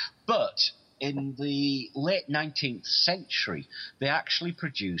 But in the late 19th century, they actually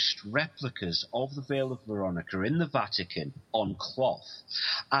produced replicas of the Veil of Veronica in the Vatican on cloth.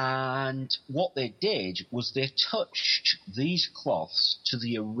 And what they did was they touched these cloths to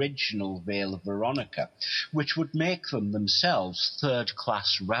the original Veil of Veronica, which would make them themselves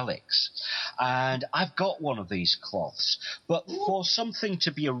third-class relics. And I've got one of these cloths, but for something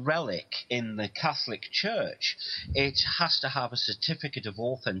to be a relic in the Catholic Church, it has to have a certificate of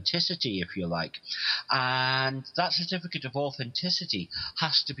authenticity, if you like. And that certificate of authenticity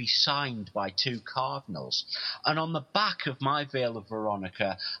has to be signed by 2 cardinals. And on the back of my Veil of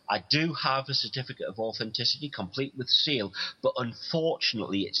Veronica, I do have a certificate of authenticity complete with seal, but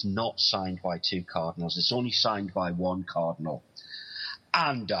unfortunately it's not signed by 2 cardinals. It's only signed by 1 cardinal.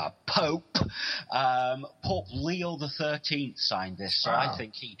 And a Pope. Pope Leo XIII signed this, so I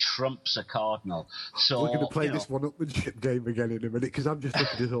think he trumps a cardinal. So we're going to play this one-upmanship game again in a minute, because I'm just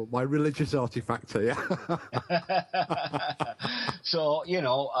looking at all my religious artifacts here. So,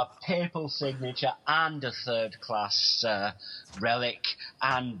 a papal signature and a third-class relic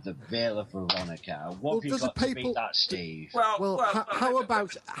and the Veil of Veronica. What have you got to beat that, Steve? How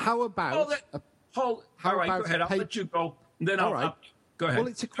about... All right, go ahead. I'll let you go. Then I'll... Go ahead. Well,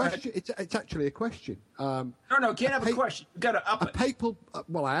 it's a question. It's actually a question. No, can't have a question. You've got to up it. Papal.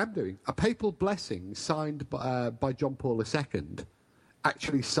 Well, I am doing a papal blessing signed by John Paul II,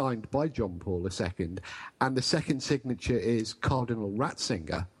 actually signed by John Paul II, and the second signature is Cardinal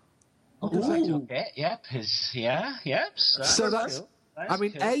Ratzinger. Oh, okay. Yep. Yep. So that's. I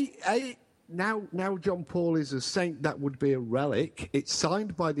mean, cool. Now John Paul is a saint. That would be a relic. It's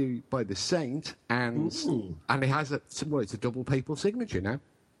signed by the saint, and it has it's a double papal signature now.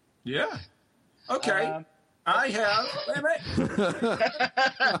 Yeah. Okay. I have. Wait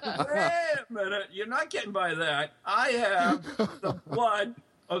a minute. You're not getting by that. I have the blood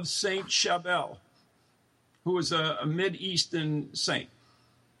of Saint Chabel, who was a Mid-Eastern saint.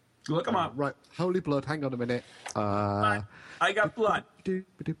 Look him up. Right. Holy blood. Hang on a minute. I got blood.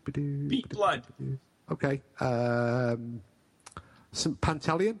 Beat blood. Okay. St.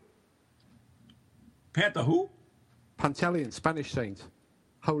 Pantaleon? Panther who? Pantaleon, Spanish saint.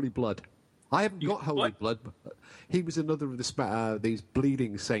 Holy blood. I haven't got holy blood. But he was another of these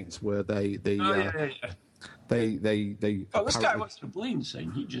bleeding saints where they Oh, this guy wasn't a bleeding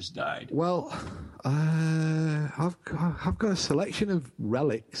saint. He just died. Well, I've got a selection of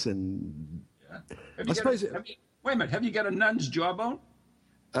relics and. I suppose. Wait a minute. Have you got a nun's jawbone?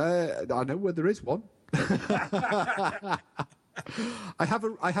 I know where there is one. I have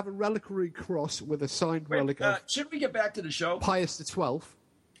a reliquary cross with a signed relic of. Should we get back to the show? Pius XII.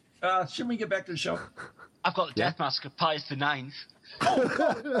 Should we get back to the show? I've got the death mask of Pius IX.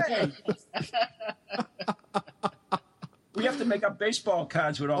 Oh, hey. We have to make up baseball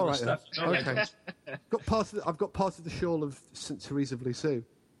cards with all this stuff. Okay. I've got part of the shawl of St. Therese of Lisieux.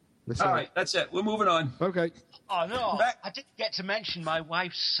 All right, that's it. We're moving on. Okay. Oh, no. I didn't get to mention my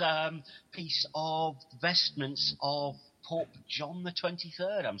wife's piece of vestments of Pope John the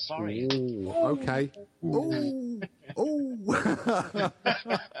 23rd. I'm sorry. Ooh, okay. Ooh.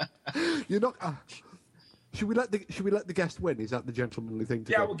 You're not... Should we let the guest win? Is that the gentlemanly thing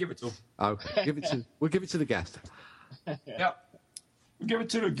to do? Yeah, we'll give it to him. Okay. We'll give it to the guest. Yeah. We'll give it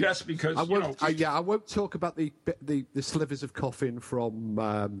to the guest because I won't talk about the slivers of coffin from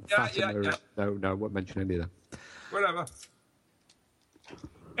Fatima. Yeah. No, I won't mention any of them. Whatever.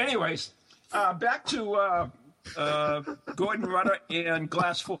 Anyways, back to Gordon Rutter and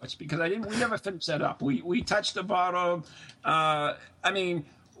glass forts because we never finished that up. We touched about them.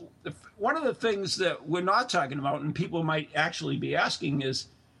 One of the things that we're not talking about, and people might actually be asking, is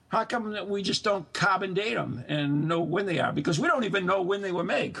how come that we just don't carbon date them and know when they are? Because we don't even know when they were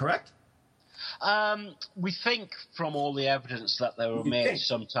made, correct? We think from all the evidence that they were made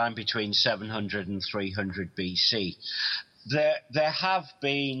sometime between 700 and 300 BC. There have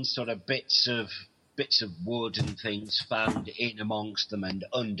been sort of bits of wood and things found in amongst them and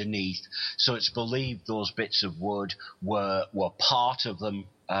underneath. So it's believed those bits of wood were part of them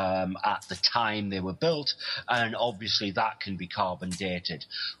at the time they were built, and obviously that can be carbon dated.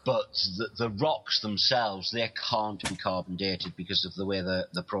 But the rocks themselves, they can't be carbon dated because of the way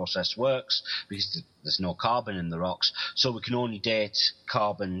the process works, because there's no carbon in the rocks. So we can only date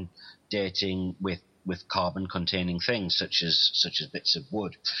carbon dating with carbon-containing things such as bits of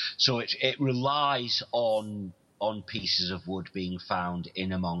wood. So it relies on pieces of wood being found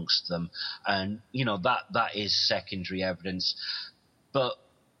in amongst them, and that is secondary evidence. But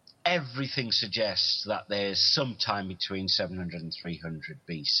everything suggests that there's some time between 700 and 300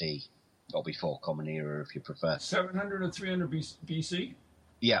 BC, or before Common Era, if you prefer. 700 and 300 BC.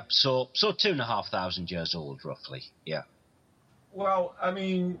 Yeah, so 2,500 years old, roughly. Yeah. Well,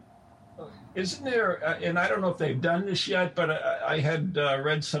 isn't there, and I don't know if they've done this yet, but I had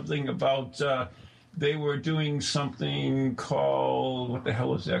read something about they were doing something called, what the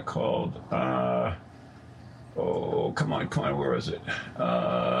hell is that called? Come on, where is it?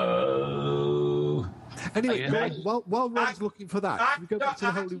 Anyway, while Ron's looking for that, should we go back to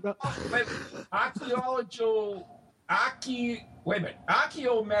the Holy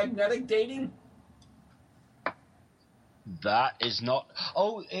archaeomagnetic dating? That is not...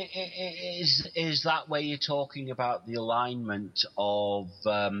 Oh, is that where you're talking about the alignment of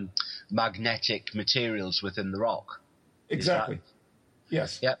magnetic materials within the rock? Exactly.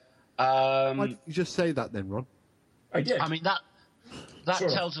 Yes. Yep. Why didn't you just say that then, Ron? I did. That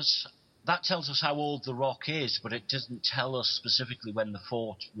tells us how old the rock is, but it doesn't tell us specifically when the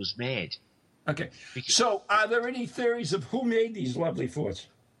fort was made. Okay. So, are there any theories of who made these lovely forts?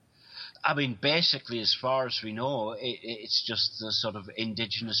 Basically, as far as we know, it's just the sort of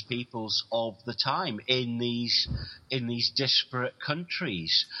indigenous peoples of the time in these disparate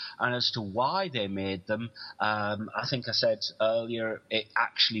countries. And as to why they made them, I think I said earlier, it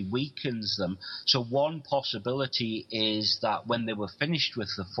actually weakens them. So one possibility is that when they were finished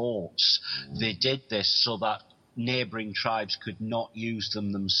with the forts, they did this so that neighbouring tribes could not use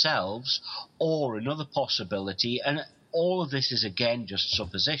them themselves, or another possibility, and all of this is, again, just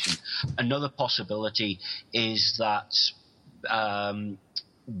supposition. Another possibility is that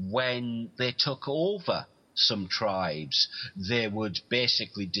when they took over some tribes, they would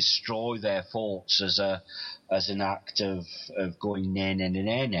basically destroy their forts as an act of going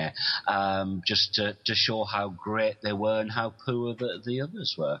nay, just to show how great they were and how poor the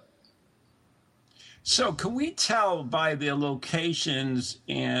others were. So can we tell by their locations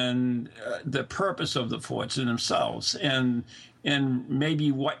and the purpose of the forts in themselves and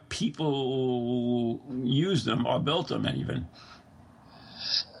maybe what people used them or built them even?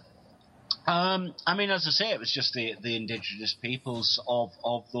 As I say, it was just the indigenous peoples of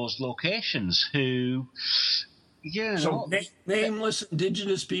those locations who, So nameless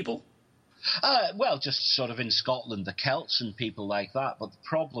indigenous people? Well, just sort of in Scotland, the Celts and people like that. But the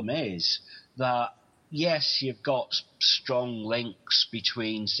problem is that, yes, you've got strong links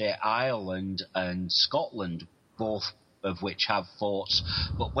between, say, Ireland and Scotland, both of which have forts.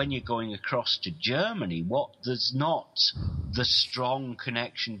 But when you're going across to Germany, there's not the strong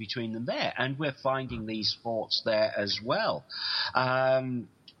connection between them there. And we're finding these forts there as well.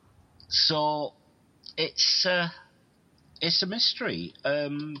 So it's a mystery.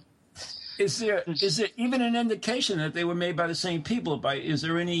 Is there even an indication that they were made by the same people? Is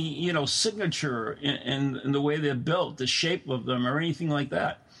there any signature in the way they're built, the shape of them, or anything like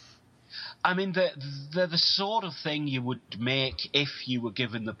that? I mean, they're the sort of thing you would make if you were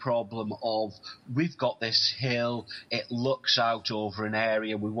given the problem of, we've got this hill, it looks out over an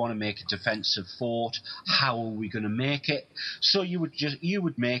area, we want to make a defensive fort, how are we going to make it? So you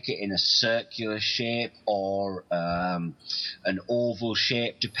would make it in a circular shape or an oval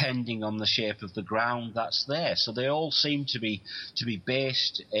shape, depending on the shape of the ground that's there. So they all seem to be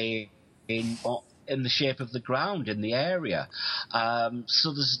based in the shape of the ground in the area.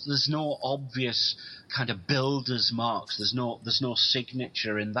 So there's no obvious kind of builder's marks. There's no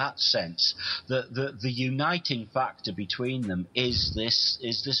signature in that sense. The uniting factor between them is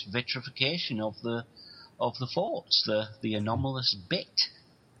this vitrification of the forts, the anomalous bit.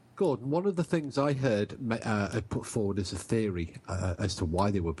 Gordon, one of the things I heard put forward as a theory as to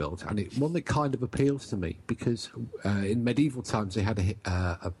why they were built, and one that kind of appeals to me, because in medieval times they had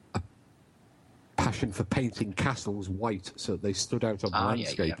a passion for painting castles white so they stood out on the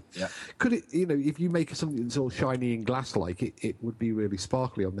landscape. Yeah. Could it, if you make something that's all shiny and glass-like, it would be really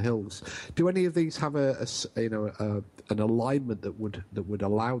sparkly on the hills. Do any of these have an alignment that would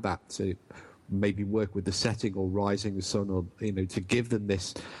allow that to maybe work with the setting or rising the sun, or to give them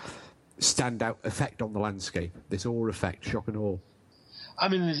this standout effect on the landscape, this awe effect, shock and awe? I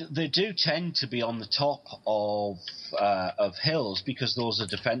mean, they do tend to be on the top of hills because those are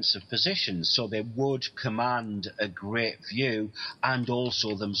defensive positions, so they would command a great view and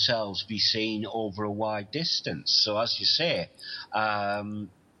also themselves be seen over a wide distance. So, as you say,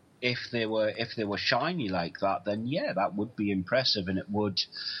 if they were shiny like that, then yeah, that would be impressive, and it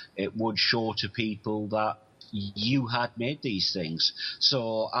would show to people that you had made these things.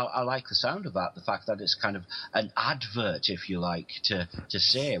 So I like the sound of that, the fact that it's kind of an advert, if you like, to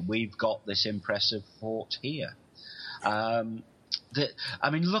say we've got this impressive fort here. I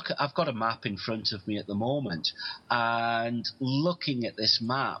mean, look, I've got a map in front of me at the moment, and looking at this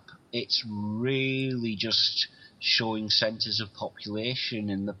map, it's really just showing centres of population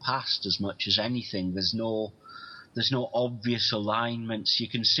in the past as much as anything. There's no obvious alignments. You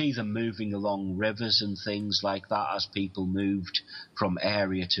can see them moving along rivers and things like that as people moved from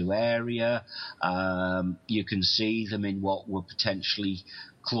area to area. You can see them in what were potentially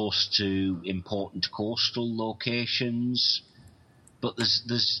close to important coastal locations. But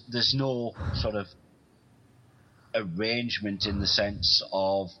there's no sort of arrangement in the sense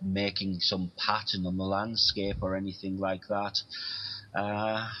of making some pattern on the landscape or anything like that.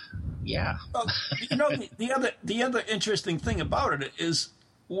 Yeah. Well, the other interesting thing about it is,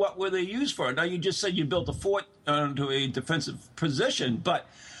 what were they used for? Now, you just said you built a fort onto a defensive position, but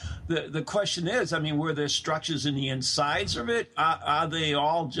the question is, I mean, were there structures in the insides of it? Are they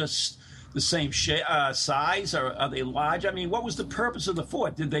all just the same size, or are they large? I mean, what was the purpose of the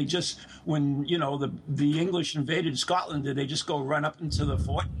fort? Did they just, when the English invaded Scotland, did they just go run up into the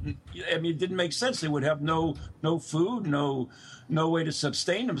fort? I mean, it didn't make sense. They would have no food, no way to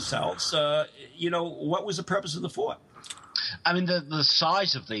sustain themselves. What was the purpose of the fort? I mean, the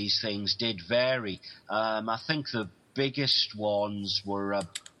size of these things did vary. I think the biggest ones were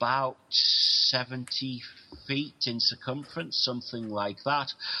about 70 feet in circumference, something like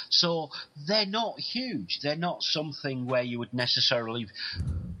that. So they're not huge. They're not something where you would necessarily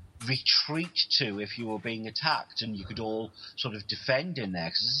retreat to if you were being attacked, and you could all sort of defend in there.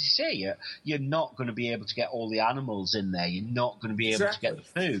 Because, as you say, you're not going to be able to get all the animals in there. You're not going to be able to get the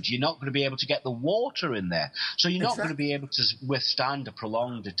food. You're not going to be able to get the water in there. So you're not going to be able to withstand a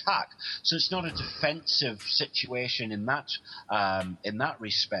prolonged attack. So it's not a defensive situation in that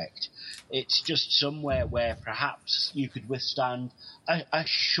respect. It's just somewhere where perhaps you could withstand a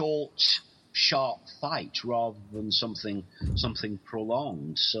short, sharp fight rather than something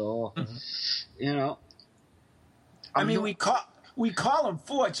prolonged. So, I mean, we call them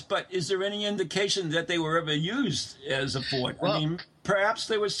forts, but is there any indication that they were ever used as a fort? Well, I mean, perhaps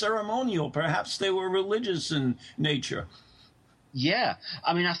they were ceremonial, perhaps they were religious in nature. Yeah,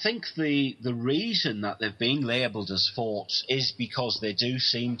 I mean, I think the reason that they've been labelled as forts is because they do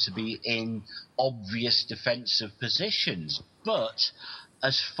seem to be in obvious defensive positions, but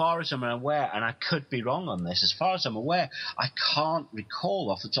as far as I'm aware, and I could be wrong on this, as far as I'm aware, I can't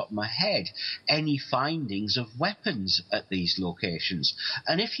recall off the top of my head any findings of weapons at these locations.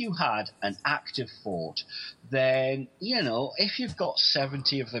 And if you had an active fort, then, if you've got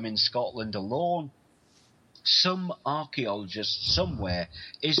 70 of them in Scotland alone, some archaeologist somewhere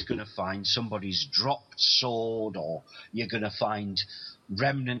is going to find somebody's dropped sword, or you're going to find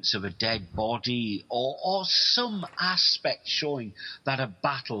remnants of a dead body, or some aspect showing that a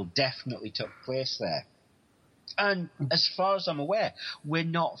battle definitely took place there. And as far as I'm aware, we're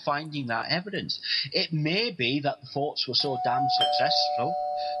not finding that evidence. It may be that the forts were so damn successful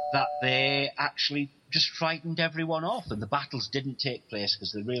that they actually just frightened everyone off, and the battles didn't take place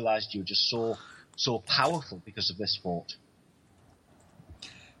because they realised you were just so powerful because of this fort.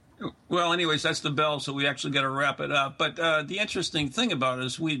 Well, anyways, that's the bell, so we actually got to wrap it up. But the interesting thing about it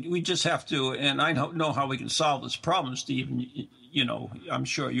is we just have to, and I don't know how we can solve this problem, Steve, and I'm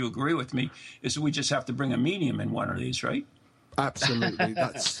sure you agree with me, is we just have to bring a medium in one of these, right? Absolutely.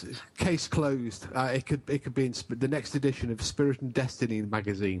 That's case closed. It could be in the next edition of Spirit and Destiny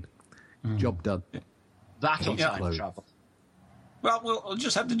magazine. Job done. That'll time travel. Well, we'll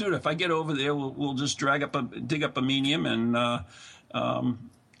just have to do it. If I get over there, we'll just dig up a medium and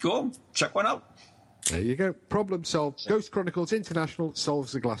go check one out. There you go. Problem solved. Ghost Chronicles International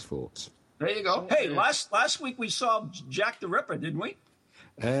solves the glass forts. There you go. Hey, last week we solved Jack the Ripper, didn't we?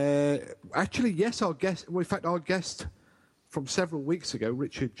 Actually, yes. Our guest from several weeks ago,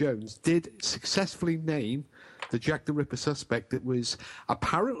 Richard Jones, did successfully name the Jack the Ripper suspect that was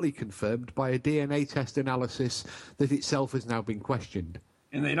apparently confirmed by a DNA test analysis that itself has now been questioned.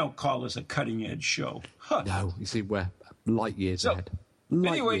 And they don't call this a cutting-edge show. Huh. No, you see, we're light years ahead.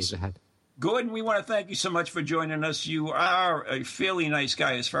 Anyways, Gordon, we want to thank you so much for joining us. You are a fairly nice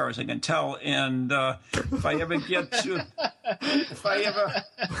guy as far as I can tell. And if I ever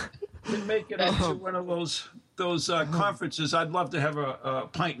make it up to one of those conferences, I'd love to have a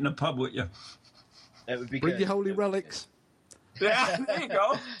pint in a pub with you. That would be Bring good. your holy relics. Yeah, there you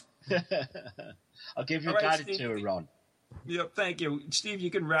go. I'll give you a guided tour, Ron. Yep, thank you. Steve, you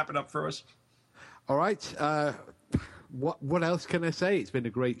can wrap it up for us. All right. What else can I say? It's been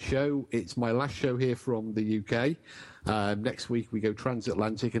a great show. It's my last show here from the UK. Next week we go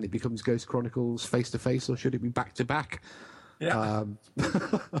transatlantic and it becomes Ghost Chronicles face-to-face, or should it be back-to-back? Yeah.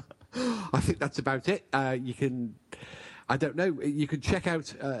 I think that's about it. You can... I don't know. You can check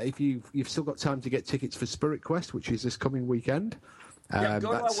out if you've still got time to get tickets for Spirit Quest, which is this coming weekend. Go to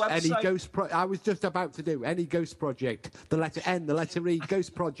our website. Any ghost I was just about to do any ghost project. The letter N, the letter E,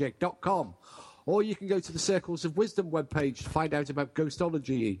 ghostproject.com. Or you can go to the Circles of Wisdom webpage to find out about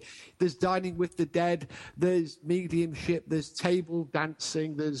ghostology. There's dining with the dead. There's mediumship. There's table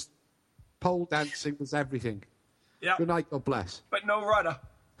dancing. There's pole dancing. There's everything. Yeah. Good night. God bless. But no rudder.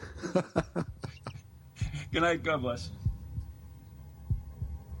 Good night. God bless.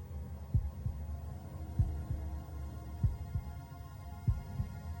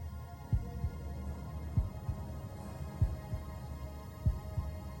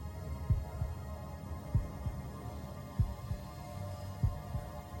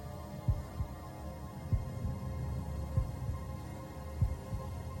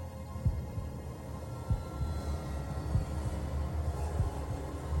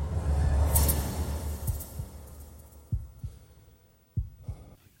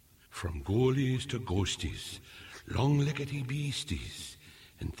 From ghoulies to ghosties, long-leggedy beasties,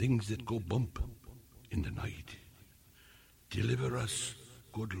 and things that go bump in the night. Deliver us,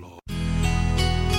 good Lord.